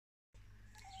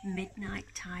Midnight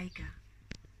Tiger.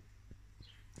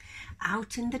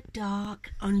 Out in the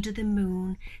dark, under the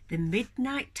moon, the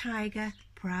midnight tiger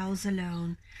prowls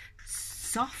alone.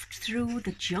 Soft through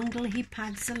the jungle he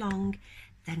pads along,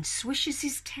 then swishes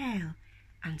his tail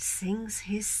and sings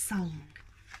his song.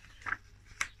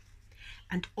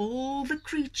 And all the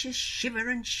creatures shiver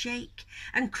and shake,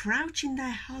 and crouch in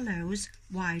their hollows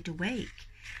wide awake.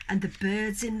 And the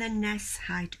birds in their nests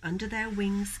hide under their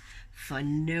wings, for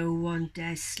no one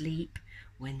dares sleep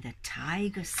when the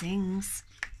tiger sings.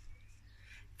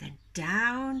 Then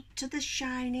down to the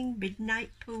shining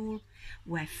midnight pool,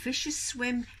 where fishes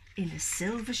swim in a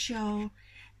silver shoal,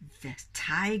 the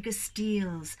tiger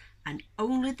steals, and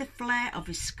only the flare of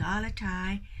his scarlet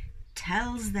eye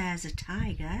tells there's a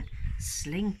tiger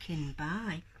slinking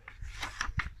by.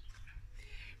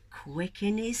 Quick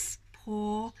in his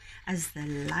paw as the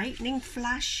lightning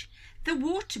flash, the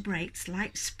water breaks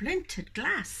like splintered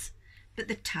glass. But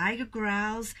the tiger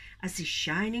growls as his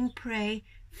shining prey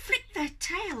flick their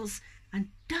tails and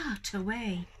dart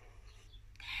away.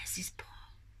 There's his paw.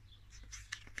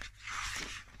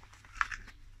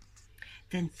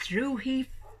 Then through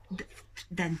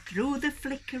the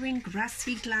flickering grass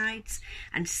he glides,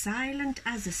 and silent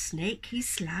as a snake he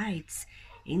slides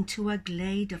into a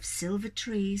glade of silver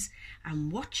trees,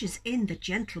 and watches in the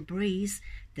gentle breeze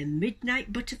the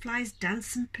midnight butterflies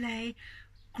dance and play,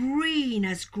 green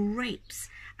as grapes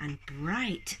and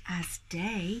bright as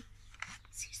day.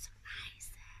 See some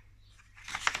eyes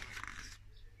there.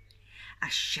 A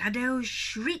shadow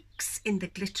shrieks in the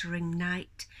glittering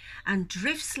night, and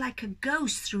drifts like a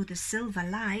ghost through the silver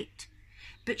light.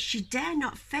 But she dare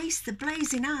not face the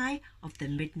blazing eye of the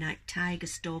midnight tiger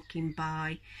stalking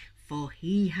by, for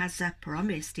he has a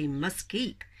promise he must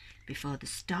keep before the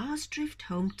stars drift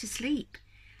home to sleep.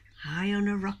 High on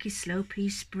a rocky slope he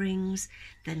springs,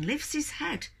 then lifts his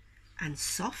head and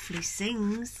softly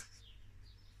sings.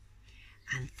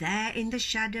 And there in the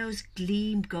shadows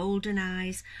gleam golden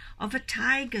eyes of a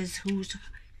tiger who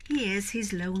hears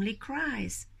his lonely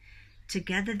cries.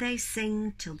 Together they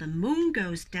sing till the moon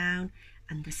goes down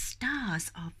and the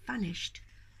stars are vanished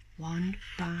one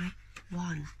by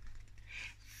one.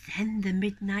 Then the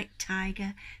midnight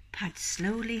tiger pads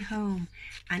slowly home,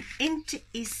 and into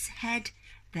his head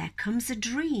there comes a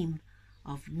dream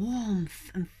of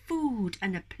warmth and food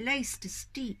and a place to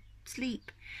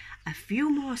sleep. A few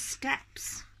more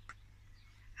steps,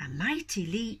 a mighty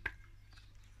leap,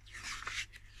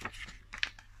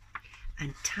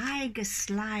 and tiger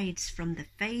slides from the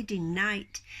fading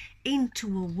night into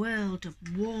a world of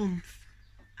warmth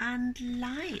and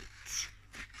light.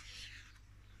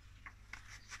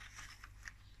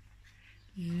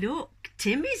 Look,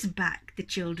 Timmy's back, the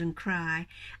children cry,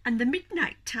 and the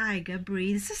midnight tiger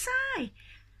breathes a sigh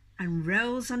and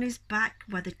rolls on his back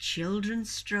while the children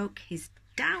stroke his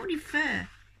downy fur,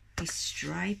 his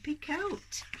stripy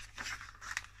coat.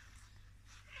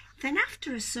 Then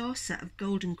after a saucer of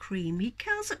golden cream he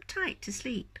curls up tight to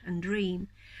sleep and dream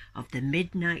of the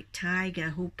midnight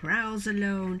tiger who prowls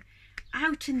alone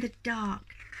out in the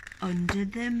dark under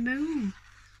the moon.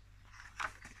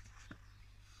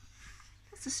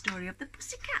 That's the story of the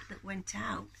pussycat that went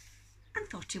out and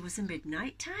thought he was a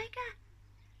midnight tiger.